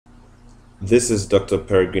This is Dr.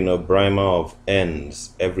 Peregrino Brimer of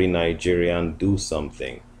Ends, Every Nigerian Do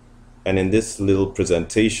Something. And in this little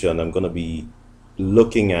presentation, I'm going to be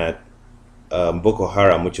looking at Boko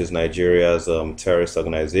Haram, which is Nigeria's terrorist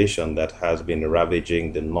organization that has been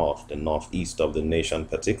ravaging the northeast of the nation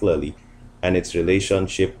particularly, and its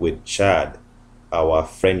relationship with Chad, our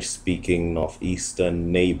French-speaking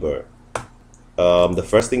northeastern neighbor. The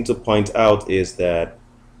first thing to point out is that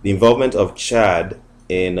the involvement of Chad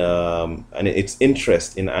in and its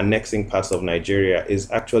interest in annexing parts of Nigeria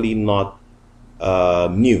is actually not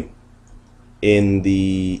new. In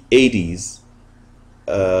the 80s,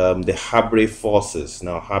 the Habre forces,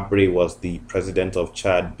 now Habre was the president of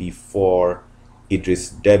Chad before Idris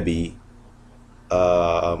Deby,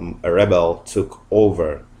 a rebel, took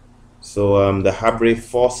over. So the Habre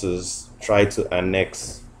forces tried to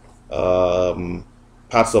annex um,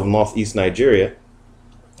 parts of northeast Nigeria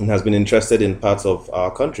and has been interested in parts of our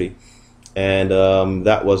country. And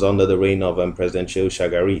that was under the reign of President Shehu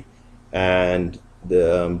Shagari. And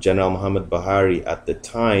the General Muhammad Buhari at the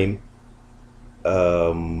time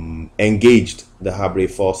engaged the Habre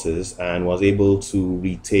forces and was able to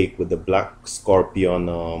retake with the Black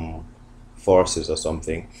Scorpion forces or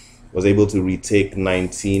something, was able to retake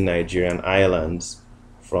 19 Nigerian islands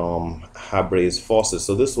from Habre's forces.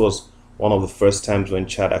 So this was one of the first times when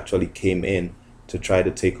Chad actually came in to try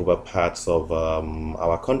to take over parts of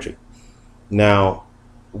our country. Now,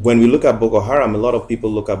 when we look at Boko Haram, a lot of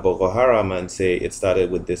people look at Boko Haram and say it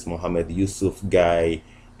started with this Mohammed Yusuf guy,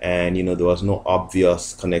 and there was no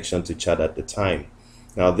obvious connection to Chad at the time.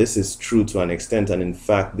 Now, this is true to an extent, and in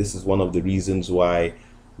fact, this is one of the reasons why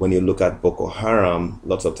when you look at Boko Haram,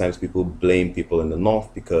 lots of times people blame people in the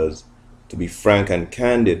north because, to be frank and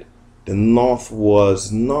candid, the north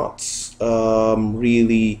was not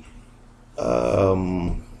really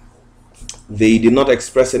they did not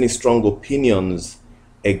express any strong opinions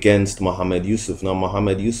against Mohammed Yusuf. Now,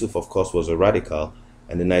 Mohammed Yusuf, of course, was a radical,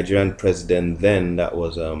 and the Nigerian president then, that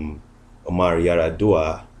was Omar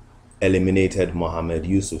Yaradua, eliminated Mohammed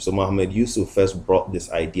Yusuf. So Mohammed Yusuf first brought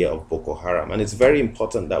this idea of Boko Haram, and it's very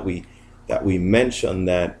important that we mention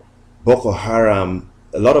that Boko Haram,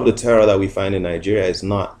 a lot of the terror that we find in Nigeria is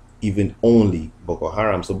not even only Boko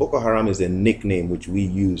Haram. So Boko Haram is a nickname which we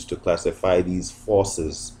use to classify these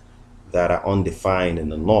forces that are undefined in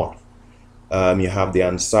the north. You have the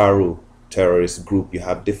Ansaru terrorist group, you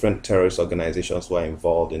have different terrorist organizations who are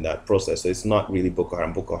involved in that process. So it's not really Boko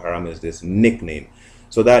Haram. Boko Haram is this nickname.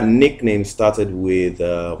 So that nickname started with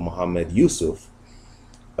Mohammed Yusuf,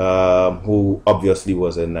 who obviously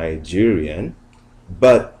was a Nigerian.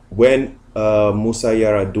 But when Musa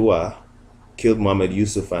Yaradua killed Mohammed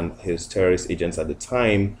Yusuf and his terrorist agents at the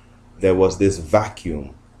time, there was this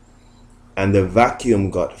vacuum. And the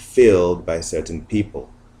vacuum got filled by certain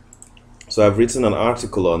people. So I've written an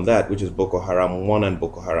article on that, which is Boko Haram 1 and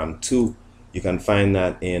Boko Haram 2. You can find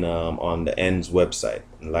that in on the END's website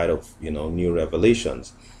in light of new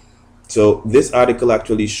revelations. So this article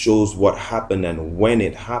actually shows what happened and when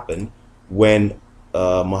it happened, when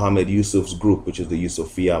Mohammed Yusuf's group, which is the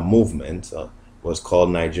Yusufia movement, was called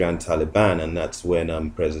Nigerian Taliban, and that's when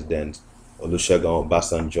President Olusegun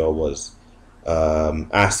Obasanjo was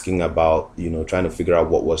asking about, trying to figure out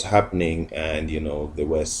what was happening, and they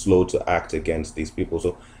were slow to act against these people.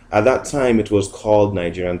 So at that time it was called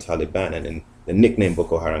Nigerian Taliban, and then the nickname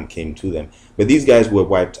Boko Haram came to them. But these guys were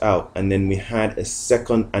wiped out, and then we had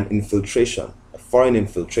an infiltration, a foreign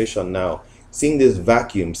infiltration. Now, seeing this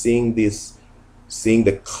vacuum, seeing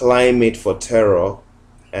the climate for terror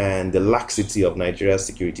and the laxity of Nigeria's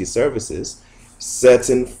security services,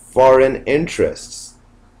 certain foreign interests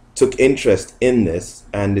took interest in this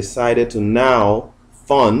and decided to now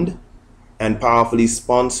fund and powerfully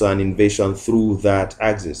sponsor an invasion through that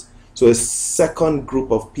axis. So a second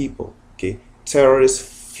group of people,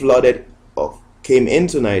 terrorists came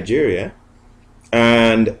into Nigeria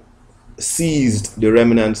and seized the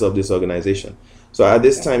remnants of this organization. So at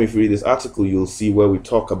this time, if you read this article, you'll see where we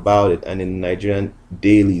talk about it. And in Nigerian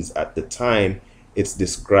dailies at the time, it's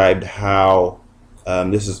described how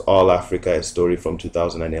this is All Africa, a story from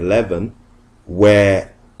 2011,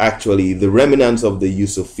 where actually the remnants of the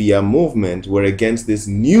Yusufia movement were against this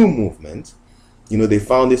new movement. They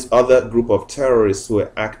found this other group of terrorists who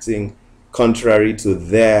were acting contrary to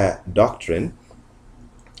their doctrine.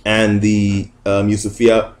 And the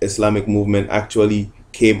Yusufia Islamic movement actually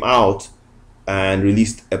came out and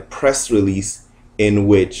released a press release in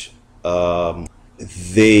which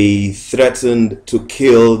they threatened to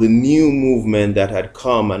kill the new movement that had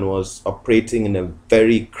come and was operating in a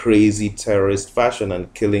very crazy terrorist fashion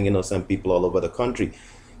and killing innocent people all over the country.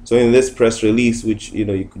 So in this press release, which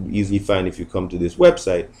you could easily find if you come to this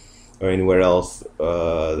website or anywhere else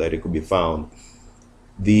that it could be found,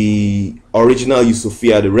 the original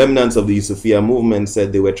Yusufia, the remnants of the Yusufia movement,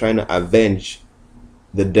 said they were trying to avenge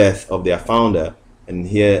the death of their founder. And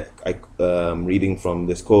here I'm reading from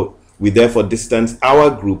this quote: "We therefore distance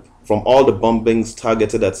our group from all the bombings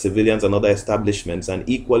targeted at civilians and other establishments, and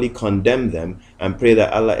equally condemn them and pray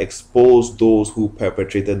that Allah expose those who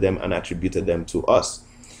perpetrated them and attributed them to us.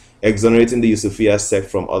 Exonerating the Yusufia sect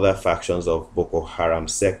from other factions of Boko Haram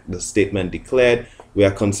sect, the statement declared, we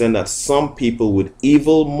are concerned that some people with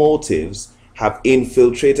evil motives have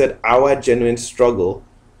infiltrated our genuine struggle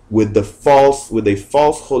with a false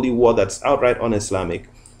holy war that's outright un-Islamic.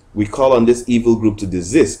 We call on this evil group to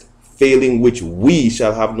desist, failing which we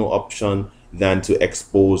shall have no option than to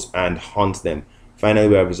expose and hunt them. Finally,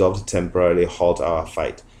 we are resolved to temporarily halt our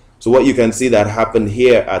fight." So what you can see that happened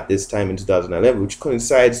here at this time in 2011, which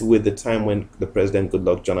coincides with the time when the President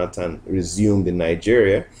Goodluck Jonathan resumed in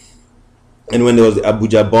Nigeria, and when there was the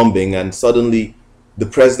Abuja bombing, and suddenly the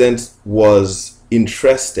president was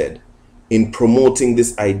interested in promoting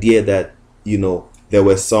this idea that, there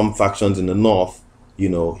were some factions in the north.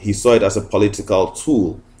 He saw it as a political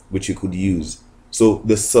tool which he could use. So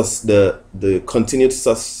the continued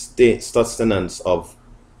sustenance of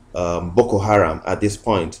Boko Haram at this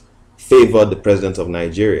point favored the president of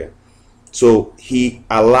Nigeria. So he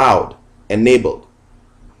enabled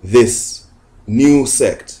this new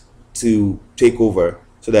sect to take over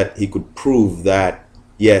so that he could prove that,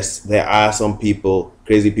 yes, there are some people,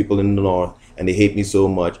 crazy people in the north, and they hate me so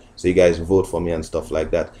much, so you guys vote for me and stuff like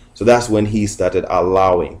that. So that's when he started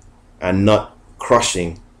allowing and not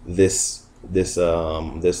crushing these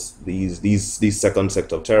second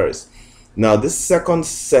set of terrorists. Now, this second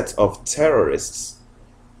set of terrorists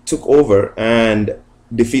took over and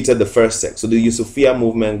defeated the first sect. So the Yusufia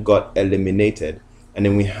movement got eliminated, and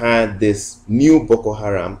then we had this new Boko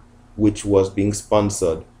Haram, which was being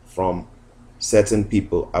sponsored from certain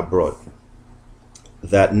people abroad,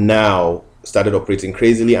 that now started operating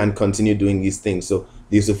crazily and continued doing these things. So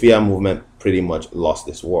the Yusufia movement pretty much lost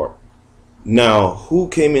this war. Now, who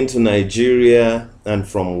came into Nigeria and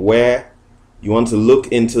from where? You want to look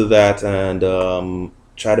into that and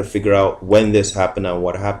try to figure out when this happened and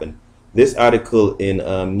what happened. This article in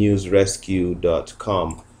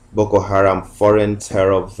newsrescue.com, Boko Haram foreign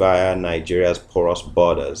terror via Nigeria's porous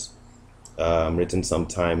borders, written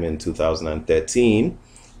sometime in 2013.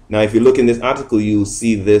 Now, if you look in this article, you'll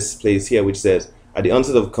see this place here which says, at the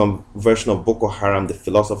onset of conversion of Boko Haram, the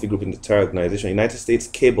philosophy group into terror organization, United States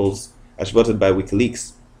cables attributed by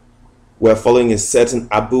WikiLeaks were following a certain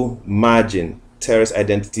Abu Majin terrorist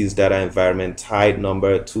identities data environment tied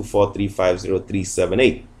number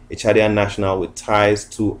 2435038, a Chadian national with ties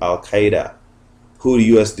to Al-Qaeda, who the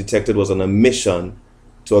US detected was on a mission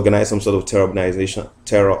to organize some sort of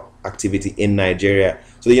terror activity in Nigeria.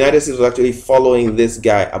 So the United States was actually following this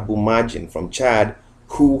guy, Abu Majin from Chad,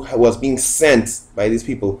 who was being sent by these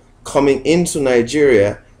people coming into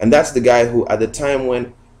Nigeria. And that's the guy who, at the time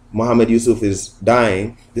when Mohammed Yusuf is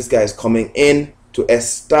dying, this guy is coming in to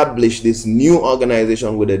establish this new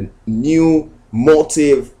organization with a new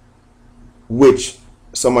motive, which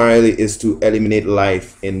summarily is to eliminate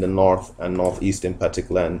life in the north and northeast in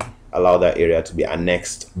particular, and allow that area to be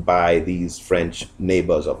annexed by these French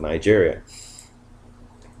neighbors of Nigeria,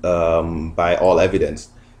 by all evidence.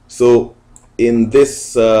 So in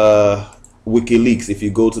this WikiLeaks, if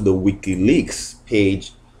you go to the WikiLeaks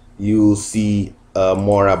page, you'll see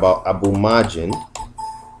more about Abu Majin.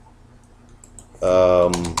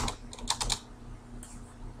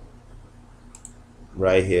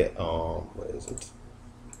 Right here, where is it?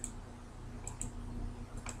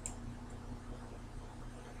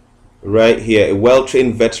 Right here, a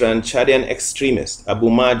well-trained veteran Chadian extremist, Abu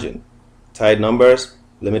Majin, tied numbers,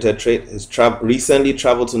 limited trade, has recently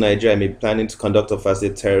traveled to Nigeria and may be planning to conduct a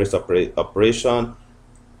first-aid terrorist operation.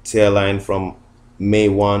 Tail line from May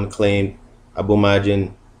 1 claimed Abu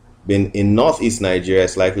Majin been in northeast Nigeria,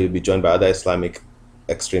 is likely to be joined by other Islamic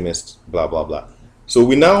extremists, blah, blah, blah. So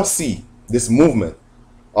we now see this movement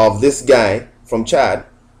of this guy from Chad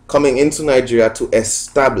coming into Nigeria to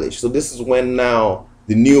establish. So this is when now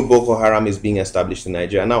the new Boko Haram is being established in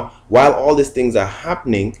Nigeria. Now, while all these things are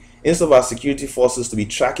happening, instead of our security forces to be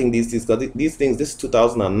tracking these things, because these things, this is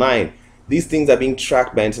 2009, these things are being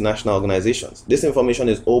tracked by international organizations. This information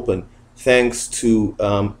is open thanks to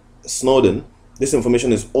Snowden. This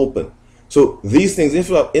information is open. So these things,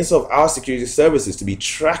 instead of our security services to be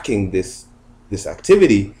tracking this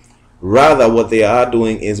activity, rather what they are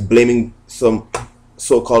doing is blaming some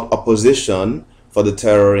so-called opposition for the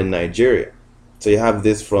terror in Nigeria. So you have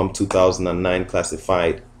this from 2009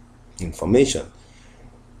 classified information.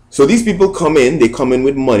 So these people come in, they come in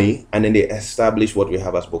with money, and then they establish what we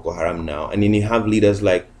have as Boko Haram now. And then you have leaders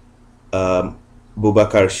like Boubacar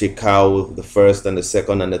Shekau, the first and the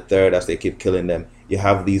second and the third, as they keep killing them. You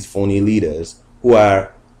have these phony leaders who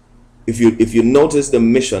are, if you notice the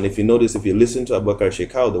mission, if you listen to Boubacar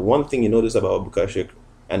Shekau, the one thing you notice about Boubacar Shekau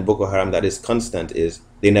and Boko Haram that is constant is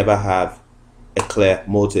they never have a clear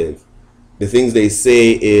motive. The things they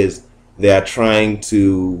say is they are trying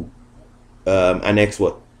to annex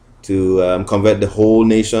what? To convert the whole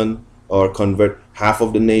nation, or convert half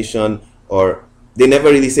of the nation, or they never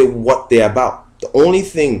really say what they're about. The only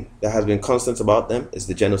thing that has been constant about them is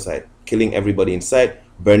the genocide, killing everybody in sight,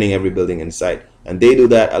 burning every building in sight. And they do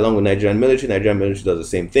that along with Nigerian military. Nigerian military does the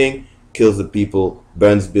same thing, kills the people,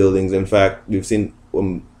 burns buildings. In fact, we've seen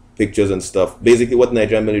pictures and stuff. Basically what the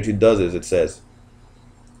Nigerian military does is it says,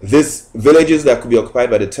 these villages that could be occupied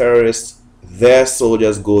by the terrorists, their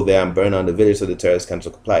soldiers go there and burn down the village so the terrorists can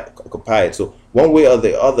occupy it. So one way or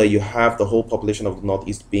the other, you have the whole population of the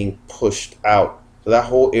Northeast being pushed out. So that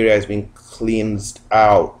whole area is being cleansed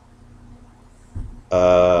out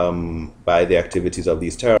by the activities of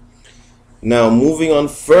these terrorists. Now, moving on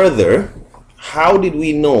further, how did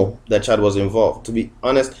we know that Chad was involved? To be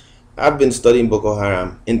honest, I've been studying Boko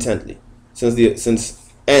Haram intently since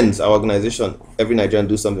ENDS, our organization, Every Nigerian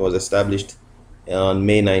Do Something, was established on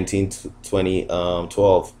May 19,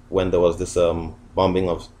 2012, when there was this bombing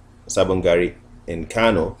of Sabongari in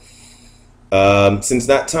Kano. Since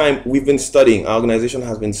that time, we've been studying, our organization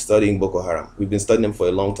has been studying Boko Haram. We've been studying them for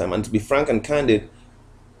a long time. And to be frank and candid,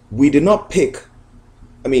 we did not pick,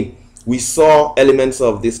 we saw elements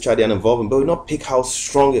of this Chadian involvement, but we did not pick how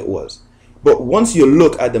strong it was. But once you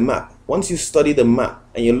look at the map, once you study the map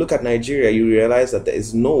and you look at Nigeria, you realize that there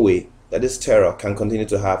is no way that this terror can continue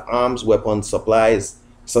to have arms, weapons, supplies,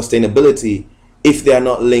 sustainability if they are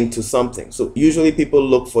not linked to something. So usually people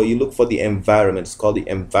look for the environment. It's called the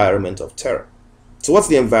environment of terror. So what's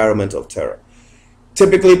the environment of terror?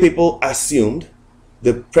 Typically people assumed,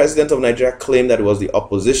 the president of Nigeria claimed that it was the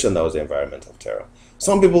opposition that was the environment of terror.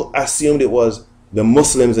 Some people assumed it was the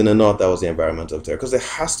Muslims in the north that was the environment of terror, because there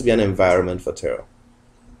has to be an environment for terror.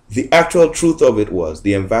 The actual truth of it was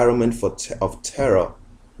the environment of terror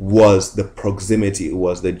was the proximity, it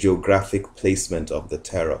was the geographic placement of the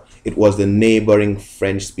terror. It was the neighboring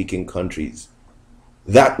French-speaking countries.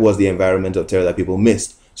 That was the environment of terror that people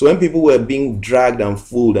missed. So when people were being dragged and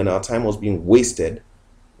fooled and our time was being wasted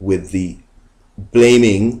with the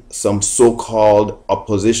blaming some so-called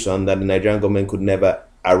opposition that the Nigerian government could never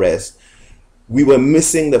arrest, we were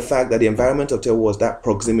missing the fact that the environment of terror was that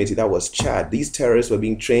proximity, that was Chad. These terrorists were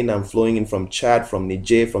being trained and flowing in from Chad, from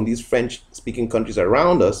Niger, from these French-speaking countries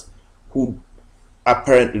around us, who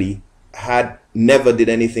apparently had never did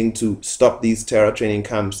anything to stop these terror training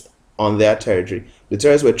camps on their territory. The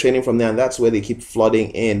terrorists were training from there, and that's where they keep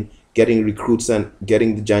flooding in, getting recruits and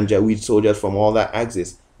getting the Janjaweed soldiers from all that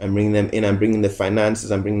axis and bringing them in and bringing the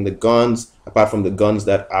finances and bringing the guns, apart from the guns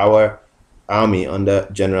that our army under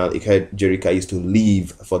General Jerika used to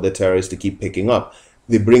leave for the terrorists to keep picking up.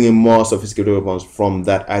 They bring in more sophisticated weapons from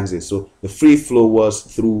that axis. So the free flow was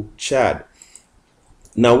through Chad.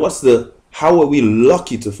 Now, how were we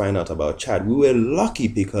lucky to find out about Chad? We were lucky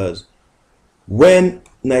because when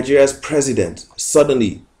Nigeria's president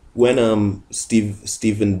suddenly, when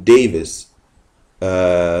Stephen Davis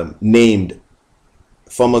named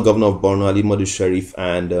former governor of Borno, Ali Modu Sharif,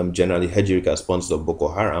 and General Hejirika, sponsors of Boko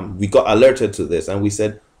Haram, we got alerted to this and we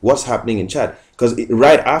said, what's happening in Chad? Because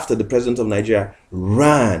right after, the president of Nigeria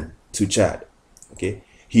ran to Chad. Okay,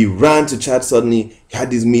 he ran to Chad suddenly. He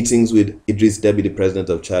had these meetings with Idris Deby, the president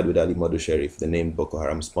of Chad, with Ali Modu Sharif, the named Boko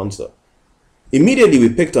Haram sponsor. Immediately we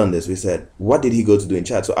picked on this. We said, what did he go to do in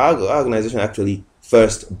Chad? So our organization actually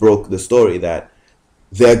first broke the story that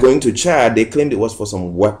they're going to Chad. They claimed it was for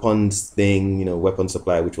some weapons thing, weapon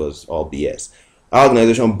supply, which was all BS. Our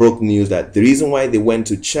organization broke news that the reason why they went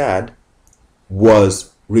to Chad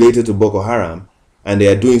was related to Boko Haram, and they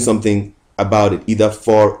are doing something about it, either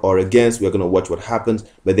for or against. We're going to watch what happens,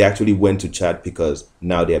 but they actually went to Chad because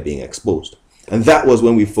now they are being exposed. And that was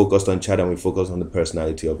when we focused on Chad and we focused on the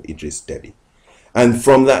personality of Idris Deby. And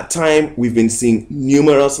from that time, we've been seeing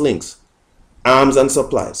numerous links, arms and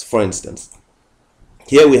supplies, for instance.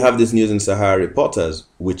 Here we have this news in Sahara Reporters,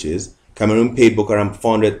 which is Cameroon paid Boko Haram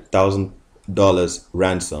 $400,000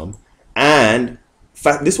 ransom, and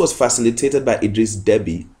this was facilitated by Idris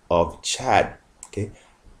Deby of Chad. Okay,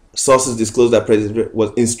 sources disclosed that President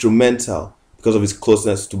was instrumental because of his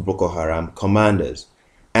closeness to Boko Haram commanders,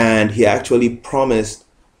 and he actually promised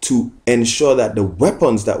to ensure that the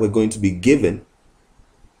weapons that were going to be given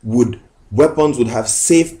weapons would have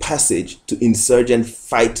safe passage to insurgent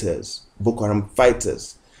fighters, Boko Haram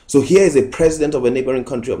fighters. So here is a president of a neighboring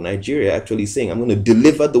country of Nigeria actually saying, I'm going to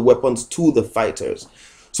deliver the weapons to the fighters.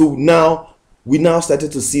 So now we now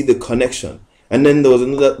started to see the connection. And then there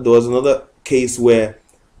was another case where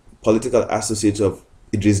political associates of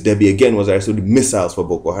Idris Deby again was arrested with missiles for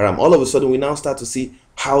Boko Haram. All of a sudden we now start to see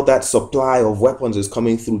how that supply of weapons is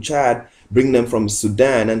coming through Chad, bring them from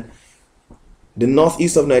Sudan. And the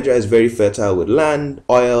northeast of Nigeria is very fertile with land,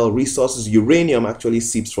 oil, resources. Uranium actually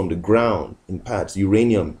seeps from the ground in parts.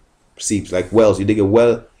 Uranium seeps like wells. You dig a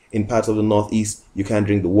well in parts of the northeast, you can't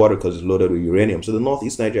drink the water because it's loaded with uranium. So the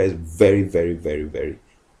northeast Nigeria is very, very, very, very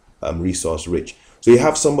resource rich. So you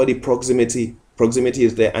have somebody, proximity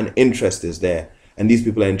is there and interest is there. And these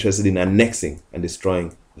people are interested in annexing and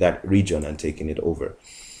destroying that region and taking it over.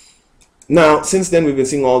 Now, since then, we've been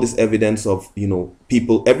seeing all this evidence of,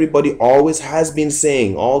 people, everybody always has been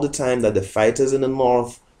saying all the time that the fighters in the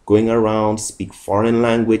north going around speak foreign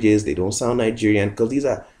languages. They don't sound Nigerian because these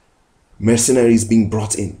are mercenaries being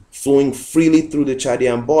brought in, flowing freely through the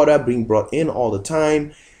Chadian border, being brought in all the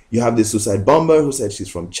time. You have the suicide bomber who said she's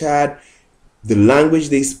from Chad. The language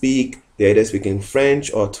they speak, they're either speaking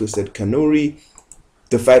French or twisted Kanuri.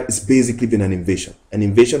 The fight has basically been an invasion. An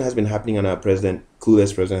invasion has been happening, and our president,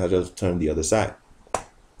 clueless president, has just turned the other side.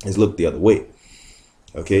 He's looked the other way.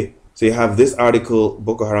 Okay, so you have this article,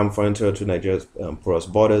 Boko Haram foreign terror to Nigeria's porous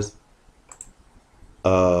borders.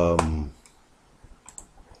 And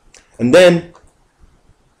then,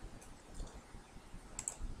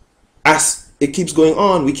 as it keeps going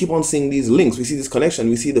on, we keep on seeing these links. We see this connection.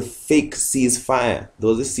 We see the fake ceasefire. There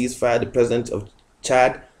was this ceasefire the president of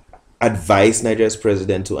Chad advised Nigeria's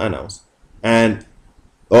president to announce,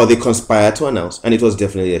 or they conspired to announce, and it was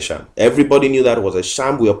definitely a sham. Everybody knew that it was a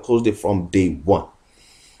sham. We opposed it from day one,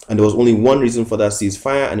 and there was only one reason for that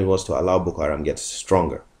ceasefire, and it was to allow Boko Haram get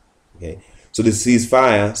stronger. Okay, so the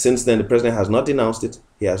ceasefire, since then, the president has not denounced it.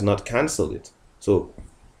 He has not cancelled it. So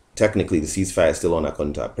technically, the ceasefire is still on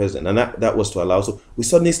according to our president, and that was to allow. So we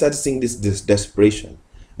suddenly started seeing this desperation.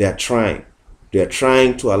 They are trying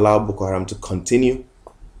to allow Boko Haram to continue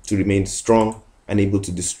to remain strong and able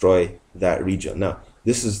to destroy that region. Now,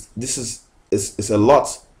 this is a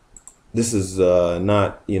lot. This is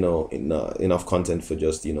not enough content for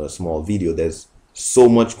just a small video. There's so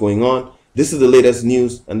much going on. This is the latest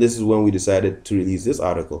news, and this is when we decided to release this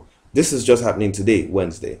article. This is just happening today,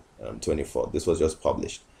 Wednesday, 24th. This was just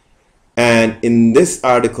published, and in this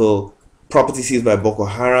article, property seized by Boko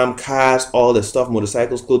Haram, cars, all the stuff,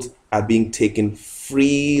 motorcycles, clothes are being taken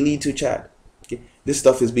freely to Chad. This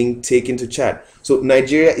stuff is being taken to Chad. So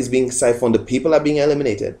Nigeria is being siphoned. The people are being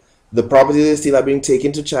eliminated. The properties they steal are being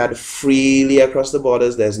taken to Chad freely across the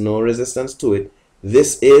borders. There's no resistance to it.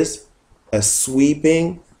 This is a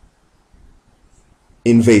sweeping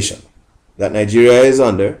invasion that Nigeria is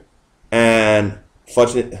under. And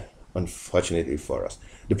unfortunately for us,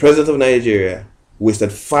 the president of Nigeria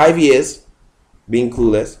wasted 5 years being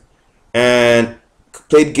clueless and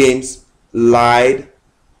played games, lied,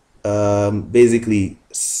 basically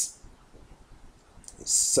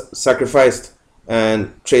sacrificed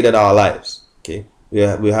and traded our lives. Okay, we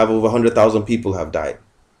have over 100,000 people have died.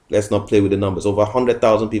 Let's not play with the numbers. Over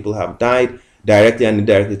 100,000 people have died directly and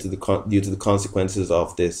indirectly due to the consequences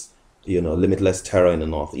of this limitless terror in the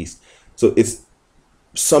northeast. So it's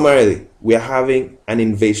summarily, we are having an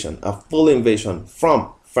invasion, a full invasion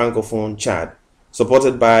from Francophone Chad,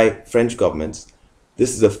 supported by French governments.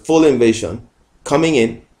 This is a full invasion coming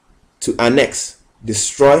in to annex,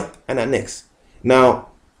 destroy, and annex. Now,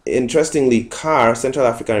 interestingly, Central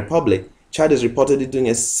African Republic, Chad is reportedly doing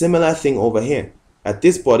a similar thing over here. At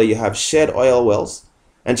this border, you have shared oil wells,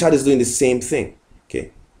 and Chad is doing the same thing.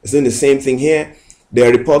 Okay, it's doing the same thing here. There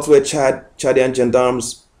are reports where Chadian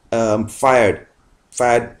gendarmes fired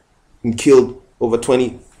and killed over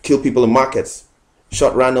 20, killed people in markets,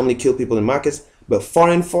 shot randomly, killed people in markets. But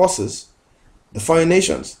foreign forces, the foreign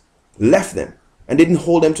nations, left them and didn't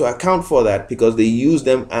hold them to account for that because they used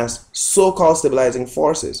them as so-called stabilizing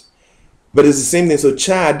forces. But it's the same thing. So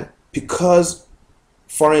Chad, because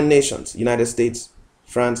foreign nations, United States,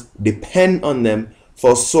 France, depend on them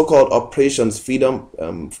for so-called operations, freedom,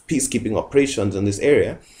 peacekeeping operations in this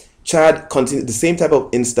area, Chad continues, the same type of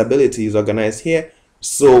instability is organized here.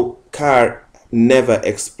 So CAR never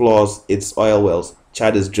explores its oil wells.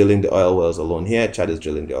 Chad is drilling the oil wells alone here. Chad is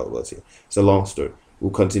drilling the oil wells here. It's a long story.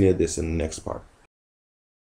 We'll continue this in the next part.